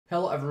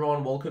Hello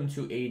everyone, welcome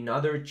to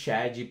another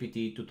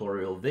ChatGPT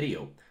tutorial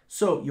video.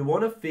 So you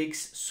want to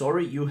fix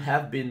sorry you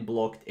have been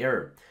blocked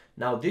error.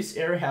 Now this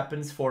error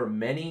happens for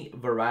many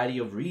variety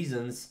of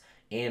reasons,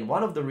 and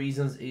one of the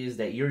reasons is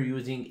that you're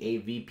using a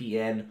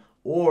VPN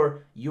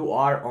or you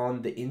are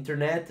on the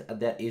internet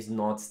that is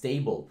not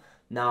stable.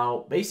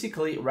 Now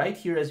basically right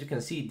here, as you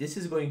can see, this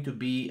is going to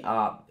be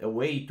a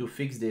way to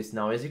fix this.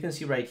 Now as you can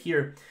see right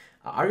here,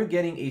 are you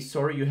getting a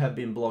sorry you have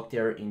been blocked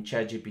error in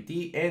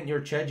ChatGPT and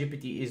your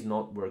ChatGPT is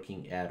not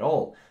working at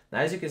all? Now,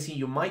 as you can see,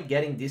 you might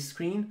getting this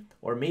screen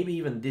or maybe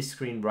even this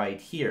screen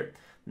right here.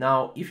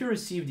 Now, if you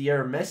receive the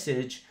error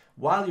message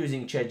while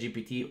using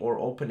ChatGPT or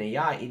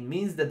OpenAI, it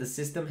means that the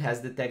system has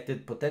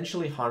detected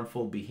potentially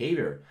harmful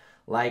behavior,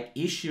 like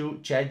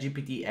issue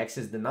ChatGPT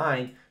access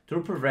denied.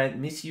 To prevent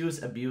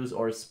misuse, abuse,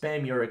 or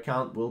spam, your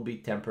account will be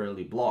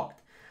temporarily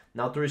blocked.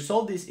 Now, to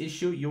resolve this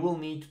issue, you will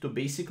need to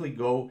basically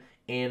go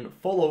and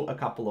follow a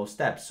couple of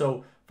steps.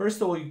 So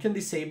first of all, you can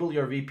disable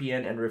your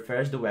VPN and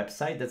refresh the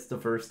website. That's the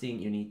first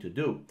thing you need to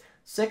do.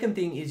 Second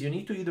thing is you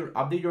need to either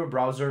update your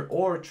browser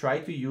or try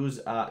to use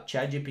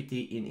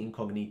ChatGPT in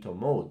incognito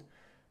mode.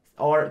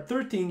 Or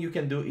third thing you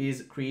can do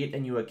is create a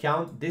new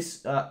account.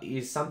 This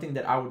is something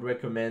that I would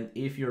recommend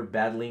if you're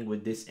battling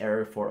with this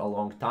error for a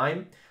long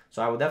time.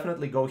 So I would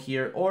definitely go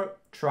here or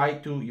try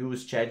to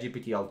use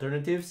ChatGPT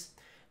alternatives.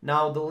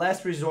 Now, the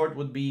last resort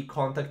would be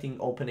contacting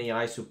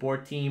OpenAI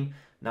support team.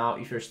 Now,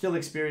 if you're still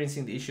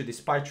experiencing the issue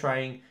despite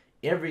trying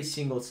every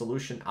single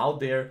solution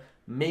out there,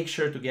 make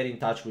sure to get in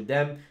touch with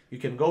them. You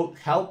can go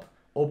help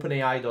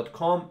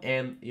openai.com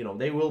and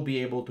they will be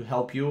able to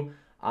help you.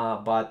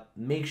 But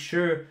make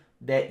sure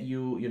that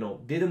you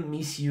didn't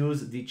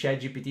misuse the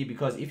ChatGPT,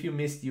 because if you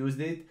misused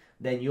it,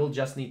 then you'll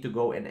just need to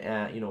go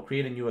and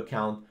create a new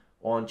account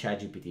on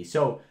ChatGPT.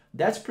 So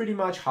that's pretty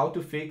much how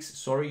to fix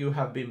sorry you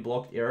have been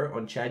blocked error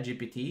on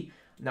ChatGPT.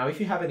 Now, if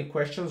you have any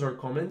questions or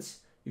comments,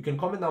 you can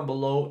comment down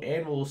below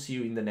and we'll see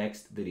you in the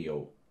next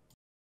video.